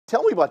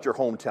Tell me about your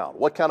hometown.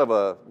 What kind of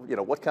a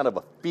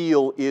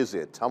feel is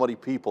it? How many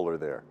people are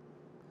there?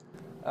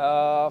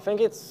 I think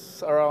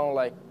it's around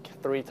like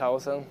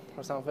 3,000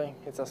 or something.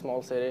 It's a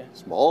small city.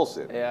 Small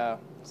city. Yeah.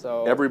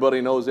 So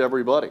Everybody knows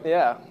everybody.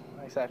 yeah,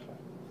 exactly.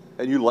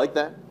 And you like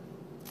that?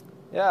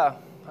 Yeah.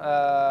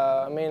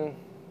 I mean,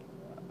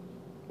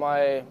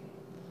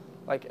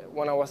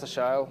 when I was a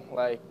child,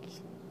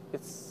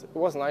 it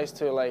was nice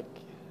to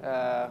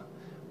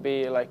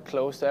be like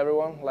close to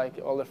everyone, like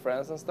all the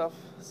friends and stuff.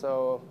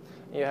 So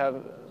you have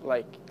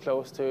like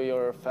close to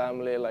your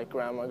family, like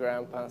grandma,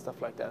 grandpa, and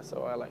stuff like that.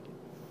 So I like it.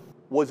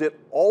 Was it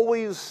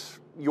always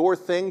your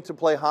thing to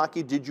play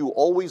hockey? Did you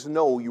always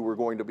know you were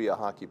going to be a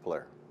hockey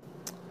player?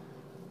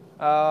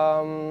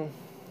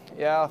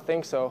 Yeah, I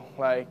think so.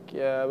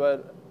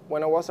 But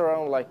when I was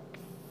around like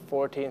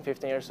 14,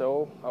 15 years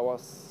old, I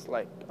was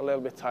like a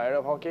little bit tired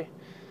of hockey.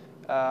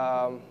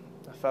 I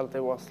felt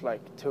it was like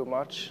too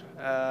much.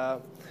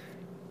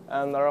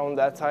 And around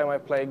that time, I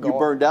played golf. You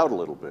burned out a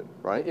little bit,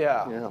 right?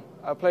 Yeah.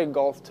 I played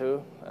golf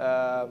too.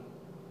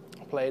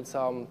 Played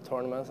some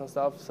tournaments and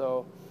stuff.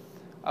 So,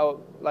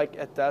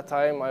 at that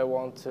time, I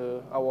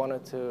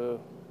wanted to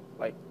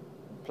like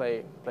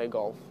play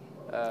golf.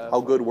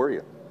 How good were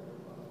you?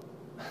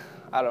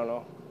 I don't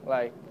know.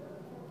 What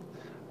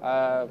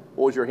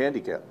was your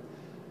handicap?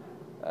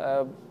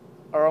 Around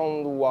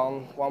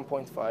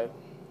 1.5.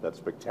 That's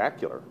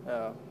spectacular.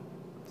 Yeah.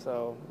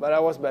 So, but I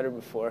was better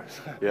before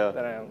yeah.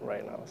 than I am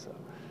right now. So.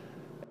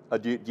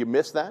 Do you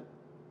miss that?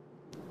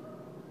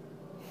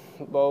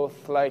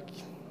 Both. I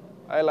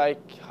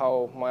like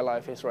how my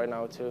life is right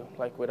now too,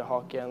 like with the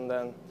hockey, and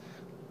then,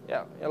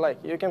 yeah,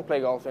 you can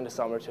play golf in the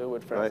summer too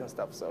with friends right. and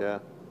stuff. So. Yeah.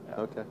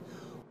 Okay.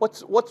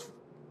 What's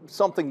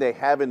something they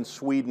have in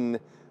Sweden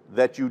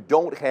that you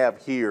don't have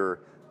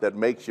here that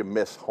makes you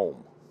miss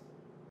home?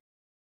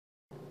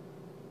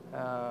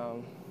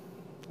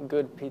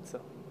 Good pizza,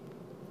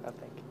 I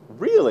think.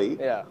 Really?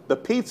 Yeah. The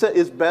pizza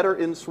is better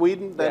in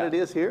Sweden than yeah. it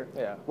is here?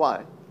 Yeah.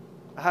 Why?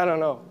 I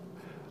don't know.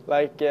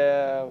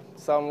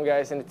 Some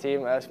guys in the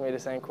team ask me the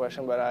same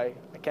question, but I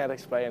can't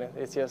explain it.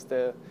 It's just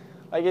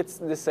it's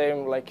the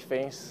same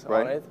things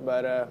right. on it,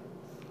 but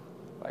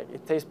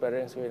it tastes better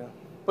in Sweden.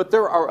 But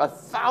there are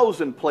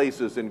 1,000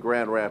 places in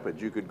Grand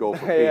Rapids you could go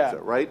for pizza, yeah.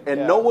 right?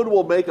 And yeah. no one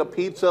will make a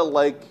pizza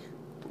like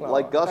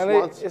Gus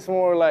wants? It's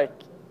more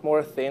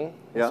thin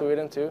in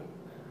Sweden too,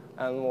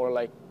 and more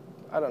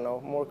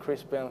more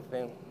crispy and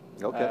thin.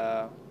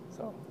 Okay.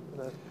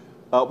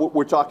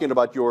 We're talking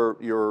about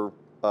your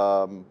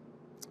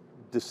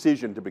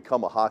decision to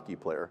become a hockey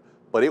player,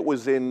 but it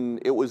was in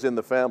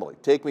the family.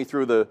 Take me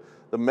through the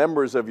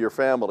members of your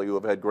family who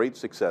have had great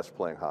success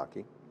playing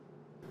hockey.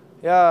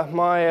 Yeah,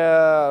 my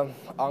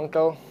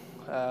uncle,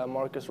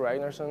 Marcus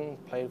Ragnarsson,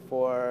 played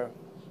for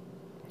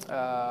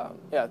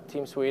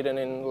Team Sweden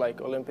in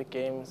Olympic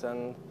Games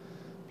and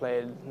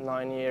played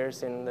 9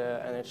 years in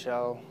the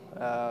NHL,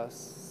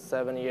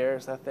 7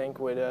 years I think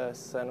with the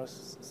San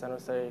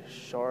Jose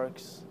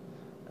Sharks,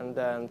 and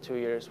then 2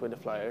 years with the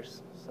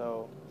Flyers.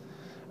 So,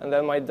 and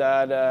then my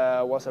dad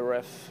was a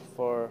ref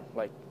for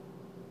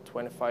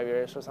 25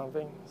 years or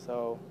something.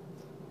 So,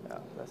 yeah,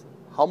 that's it.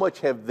 How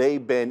much have they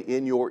been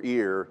in your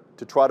ear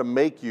to try to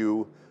make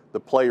you the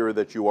player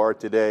that you are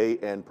today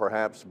and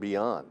perhaps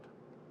beyond?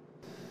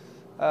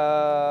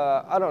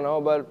 I don't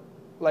know, but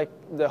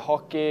the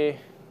hockey,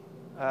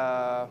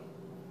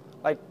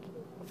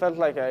 felt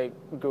like I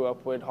grew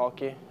up with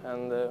hockey,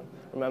 and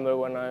remember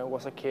when I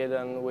was a kid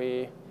and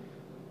we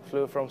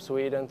flew from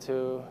Sweden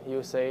to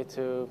USA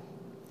to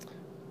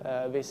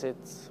visit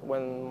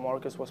when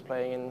Marcus was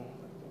playing in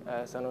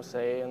San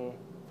Jose and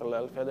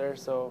Philadelphia there.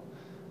 So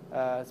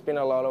it's been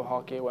a lot of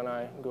hockey when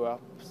I grew up.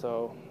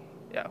 So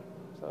yeah,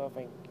 so I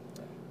think.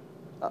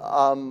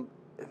 Yeah.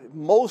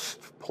 Most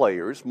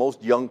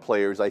young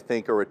players, I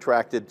think, are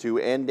attracted to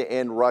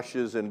end-to-end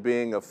rushes and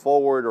being a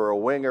forward or a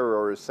winger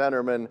or a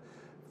centerman.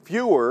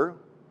 Fewer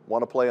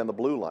want to play on the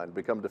blue line,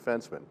 become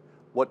defensemen.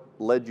 What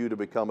led you to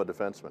become a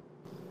defenseman?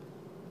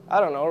 I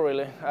don't know,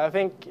 really. I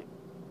think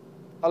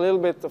a little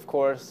bit, of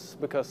course,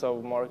 because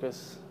of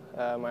Marcus,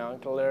 my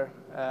uncle there.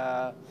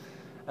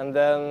 And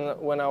then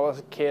when I was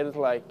a kid,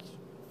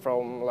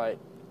 from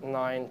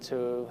 9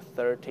 to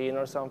 13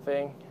 or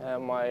something,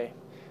 my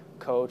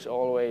coach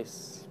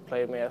always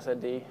played me as a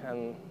D,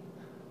 and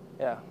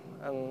yeah,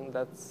 and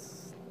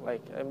that's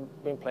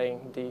I've been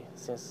playing D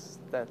since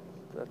that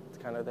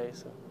kind of day.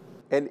 So.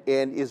 And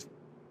is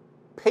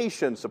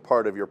patience a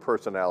part of your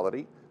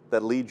personality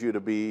that leads you to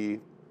be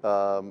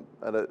an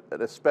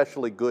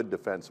especially good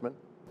defenseman?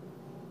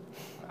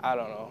 I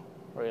don't know,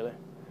 really.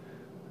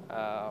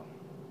 But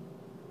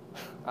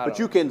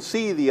you can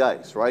see the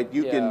ice, right?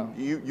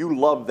 You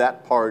love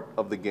that part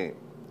of the game,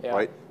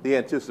 right? The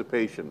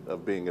anticipation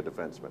of being a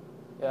defenseman.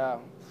 Yeah,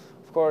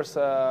 of course.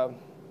 I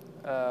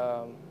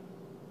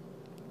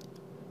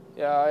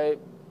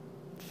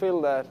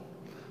feel that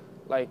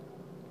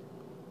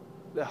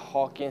the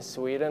hockey in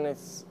Sweden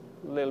is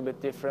a little bit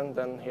different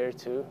than here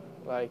too.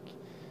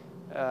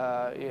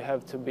 You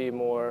have to be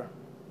more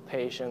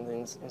patient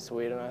in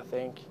Sweden, I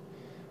think.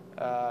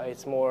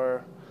 It's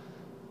more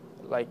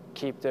like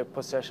keep the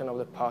possession of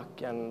the puck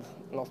and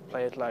not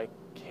play it like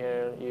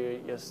here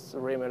you just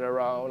rim it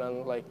around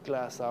and like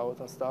glass out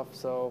and stuff.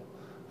 So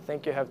I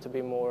think you have to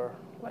be more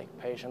like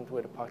patient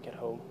with the puck at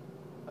home.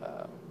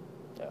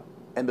 Yeah.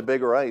 And the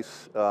bigger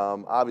ice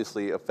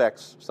obviously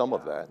affects some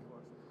of that.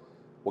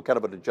 What kind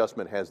of an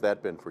adjustment has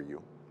that been for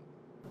you?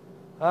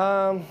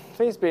 I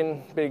think it's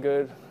been pretty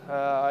good.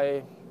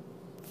 I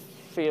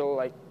feel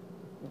like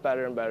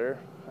better and better.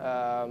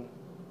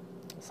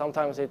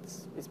 Sometimes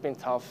it's been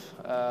tough.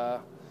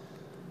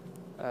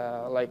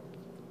 Like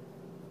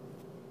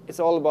it's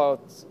all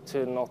about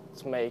to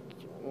not make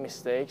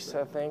mistakes.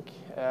 I think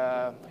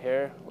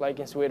here, like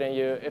in Sweden,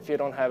 if you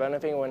don't have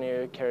anything when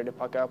you carry the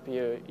puck up,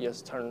 you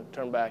just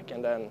turn back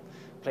and then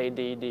play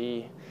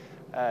DD.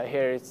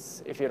 Here,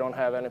 it's if you don't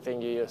have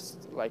anything, you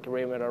just like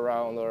rim it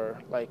around or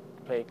like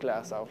play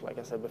glass out, like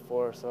I said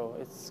before. So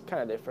it's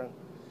kind of different.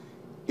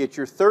 It's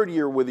your third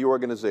year with the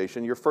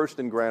organization. You're first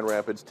in Grand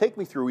Rapids. Take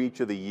me through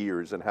each of the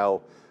years and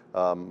how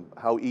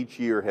each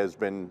year has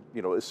been,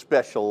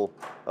 special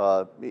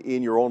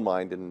in your own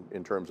mind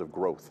in terms of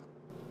growth.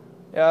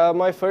 Yeah,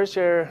 my first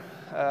year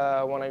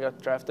when I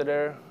got drafted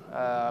there,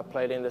 I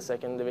played in the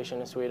second division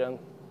in Sweden.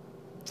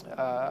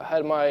 I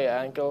had my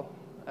uncle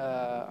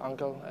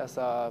as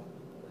a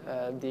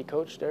D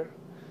coach there.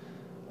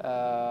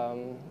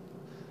 I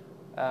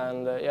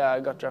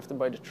got drafted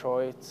by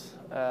Detroit.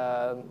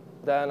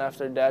 Then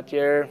after that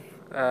year,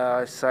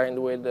 I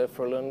signed with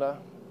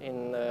Frölunda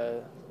in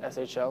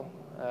SHL,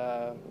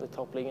 the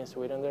top league in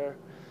Sweden there.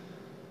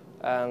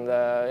 And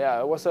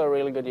it was a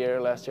really good year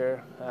last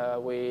year.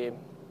 We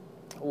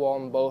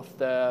won both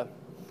the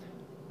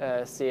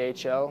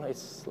CHL,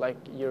 it's like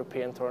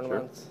European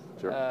tournament,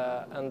 Sure.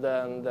 and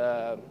then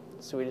the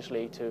Swedish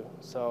League too.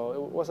 So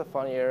it was a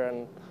fun year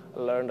and I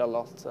learned a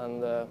lot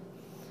and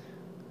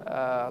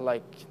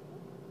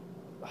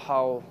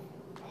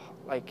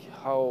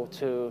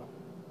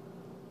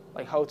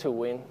how to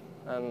win.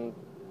 And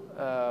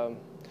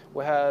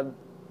we had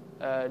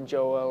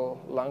Joel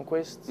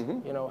Lundqvist,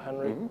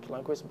 Henrik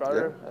Lundqvist's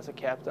brother, as a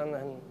captain,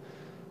 and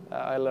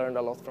I learned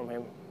a lot from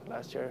him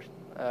last year,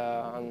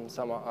 and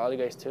some other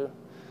guys too.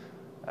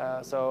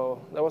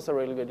 So that was a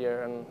really good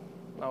year, and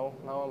now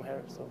I'm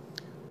here. So,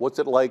 what's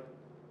it like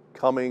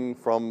coming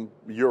from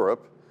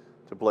Europe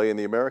to play in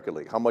the American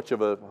League? How much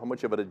of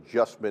an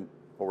adjustment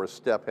or a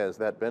step has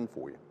that been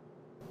for you?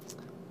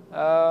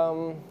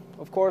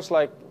 Of course,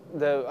 I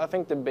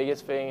think the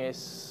biggest thing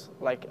is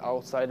like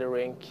outside the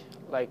rink,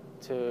 like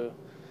to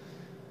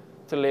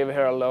live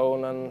here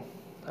alone, and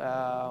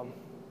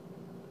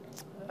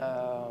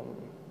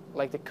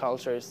like the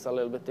culture is a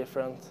little bit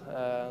different,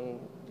 and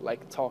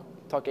like talk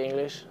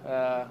English.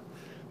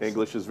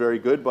 English is very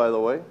good, by the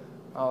way.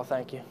 Oh,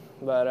 thank you.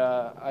 But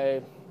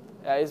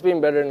it's been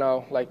better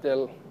now. Like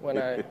when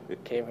I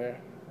came here,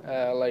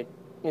 like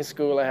in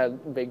school, I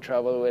had big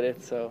trouble with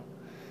it. So,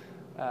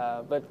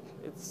 but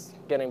it's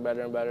getting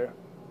better and better.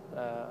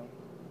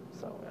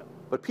 So yeah.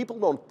 But people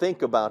don't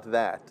think about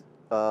that.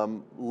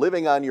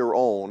 Living on your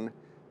own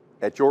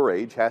at your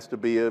age has to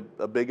be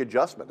a big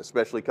adjustment,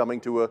 especially coming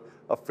to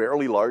a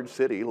fairly large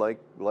city like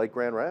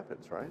Grand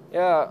Rapids, right?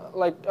 Yeah,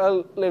 like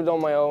I lived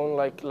on my own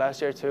like last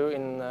year too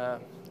in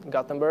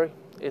Gothenburg.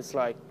 It's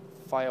like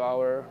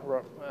 5-hour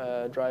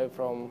drive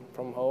from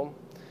home,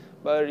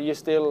 but you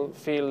still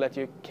feel that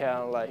you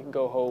can like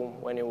go home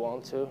when you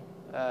want to,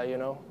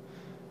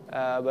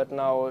 but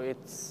now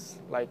it's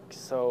like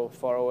so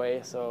far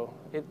away, so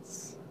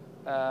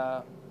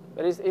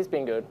but it's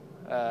been good.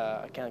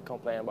 I can't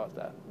complain about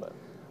that. But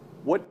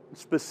what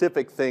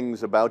specific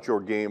things about your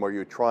game are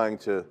you trying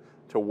to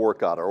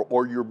work on,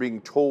 or you're being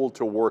told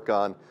to work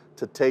on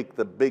to take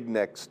the big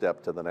next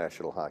step to the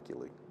National Hockey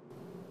League?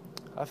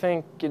 I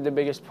think the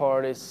biggest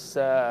part is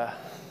that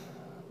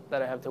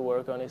I have to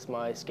work on is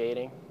my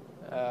skating.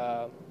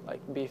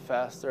 Like be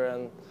faster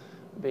and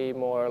be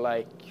more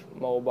like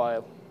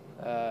mobile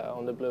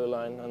on the blue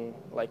line and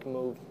like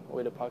move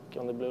with the puck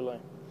on the blue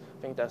line.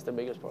 I think that's the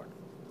biggest part.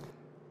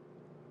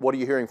 What are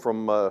you hearing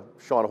from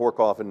Sean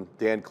Horkoff and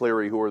Dan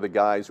Cleary, who are the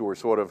guys who are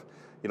sort of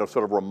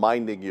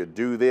reminding you,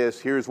 do this,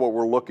 here's what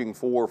we're looking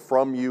for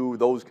from you,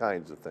 those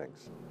kinds of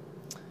things?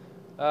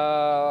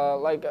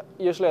 Like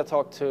usually I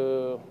talk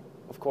to,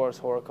 of course,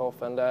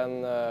 Horkoff and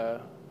then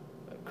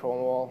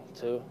Kronwall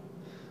too.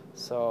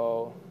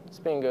 So it's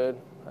been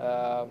good.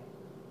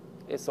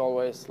 It's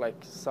always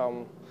like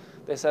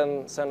they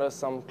send us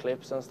some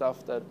clips and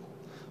stuff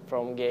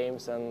from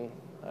games and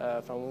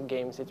from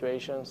game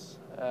situations.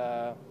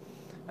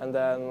 And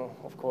then,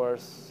 of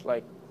course,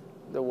 like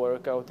the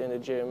workout in the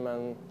gym,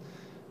 and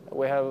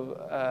we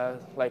have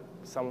like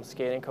some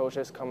skating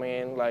coaches coming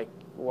in like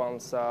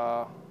once,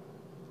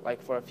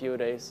 like for a few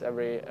days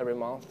every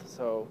month.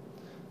 So,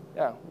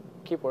 yeah,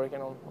 keep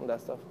working on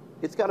that stuff.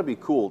 It's got to be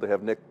cool to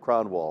have Nick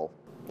Kronwall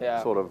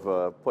sort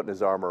of putting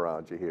his arm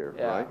around you here,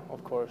 right? Yeah,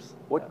 of course.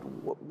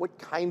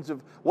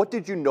 What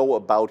did you know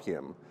about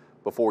him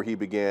before he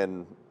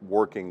began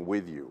working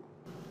with you?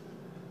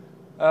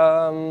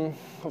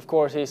 Of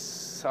course,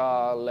 he's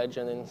a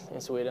legend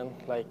in Sweden,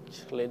 like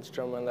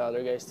Lindstrom and the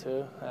other guys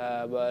too.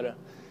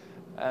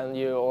 And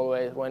you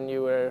always, when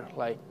you were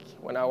like,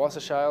 when I was a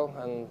child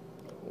and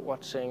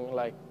watching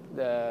like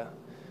the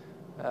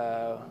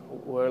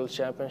World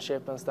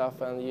Championship and stuff,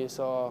 and you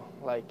saw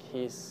like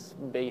his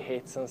big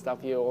hits and stuff,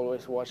 you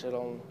always watch it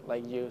on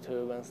like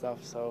YouTube and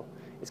stuff. So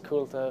it's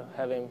cool to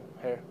have him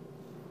here.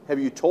 Have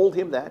you told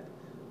him that?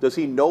 Does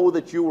he know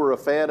that you were a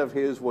fan of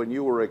his when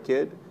you were a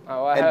kid?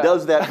 Oh, and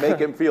does that make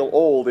him feel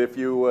old if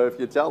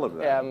you tell him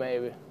that? Yeah,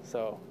 maybe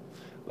so.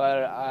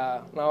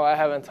 But no, I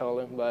haven't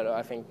told him. But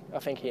I think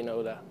he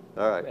knows that.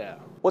 All right. Yeah.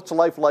 What's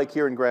life like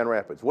here in Grand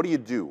Rapids? What do you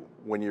do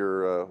when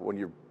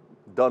you're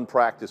done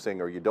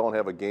practicing, or you don't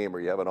have a game,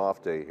 or you have an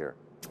off day here?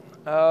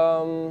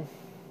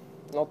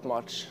 Not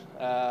much.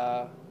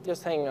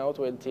 Just hanging out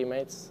with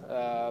teammates.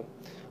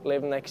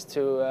 Live next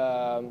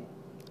to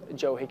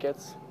Joe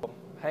Hickett's.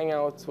 Hang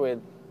out with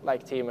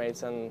like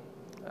teammates and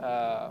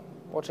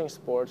watching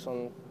sports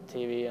on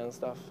TV and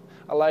stuff.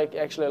 I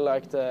actually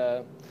like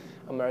the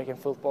American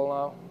football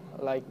now.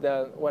 Like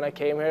when I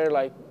came here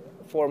like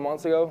 4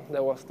 months ago,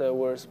 that was the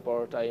worst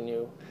sport I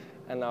knew,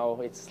 and now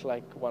it's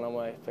like one of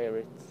my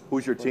favorites.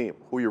 Who's your team?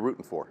 Who are you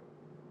rooting for?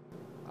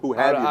 Who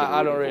have you been rooting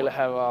I don't really for?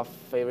 have a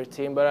favorite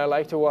team, but I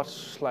like to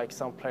watch like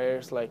some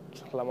players like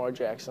Lamar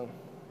Jackson.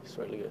 He's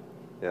really good.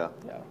 Yeah.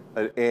 Yeah.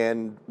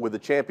 And with the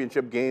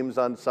championship games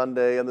on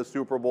Sunday and the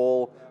Super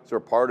Bowl, is there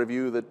a part of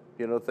you that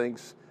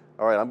thinks,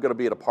 all right, I'm going to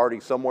be at a party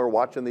somewhere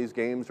watching these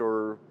games,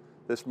 or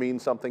this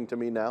means something to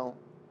me now?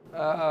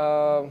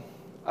 I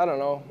don't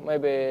know.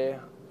 Maybe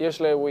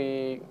usually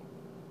we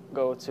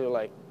go to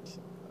like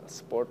a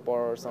sport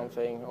bar or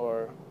something,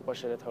 or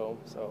watch it at home.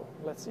 So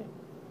let's see.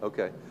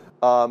 Okay.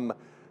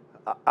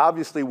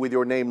 Obviously, with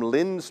your name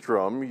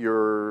Lindstrom,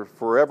 you're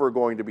forever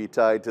going to be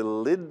tied to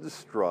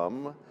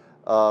Lindstrom.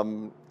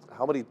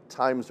 How many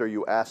times are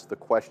you asked the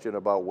question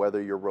about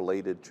whether you're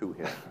related to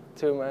him?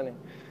 Too many.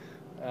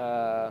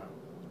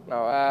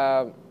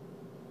 No,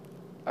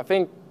 I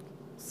think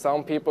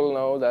some people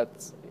know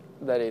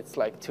that it's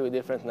like two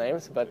different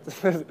names, but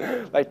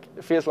like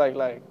it feels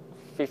like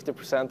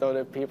 50% of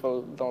the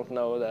people don't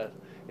know that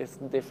it's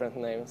different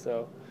names.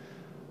 So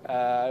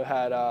I've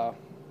had a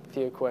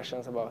few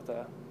questions about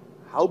that.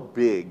 How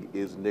big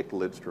is Nick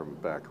Lindstrom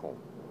back home?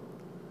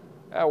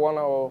 One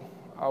of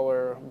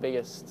our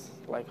biggest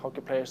like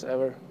hockey players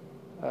ever.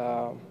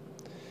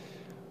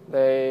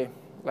 They,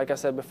 like I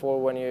said before,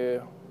 when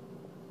you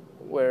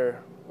were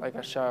like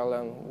a child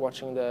and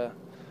watching the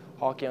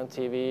hockey on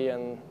TV,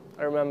 and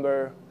I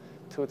remember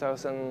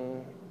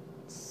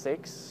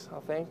 2006, I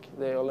think,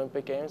 the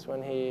Olympic Games,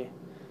 when he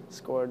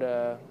scored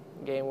a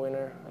game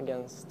winner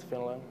against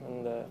Finland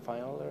in the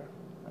final there.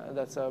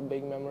 That's a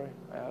big memory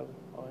I have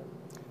of him.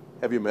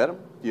 Have you met him?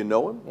 Do you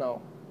know him?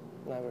 No,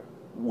 never.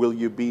 Will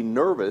you be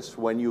nervous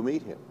when you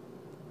meet him?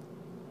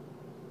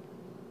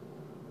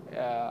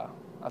 Yeah,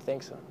 I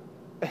think so.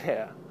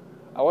 Yeah.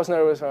 I was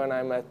nervous when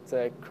I met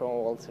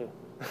Cromwell too,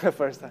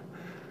 first time.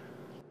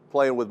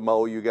 Playing with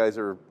Mo, you guys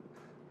are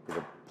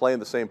playing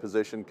the same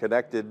position,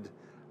 connected.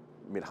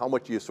 I mean, how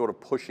much are you sort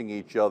of pushing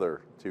each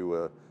other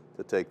to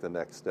take the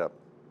next step?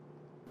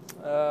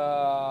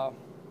 Of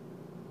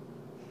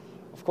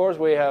course,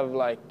 we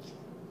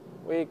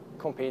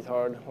compete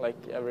hard like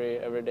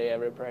every day,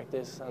 every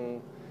practice,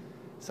 and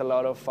it's a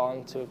lot of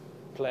fun to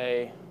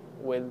play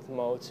with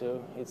Mo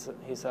too.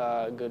 He's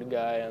a good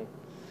guy, and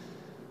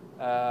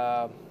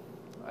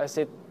I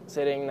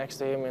sitting next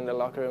to him in the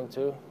locker room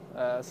too.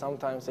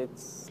 Sometimes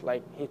it's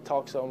like he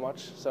talks so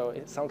much, so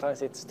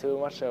sometimes it's too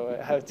much, so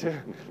I have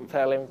to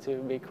tell him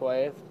to be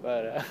quiet,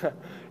 but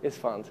it's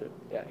fun too.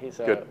 Yeah, he's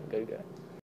a good guy.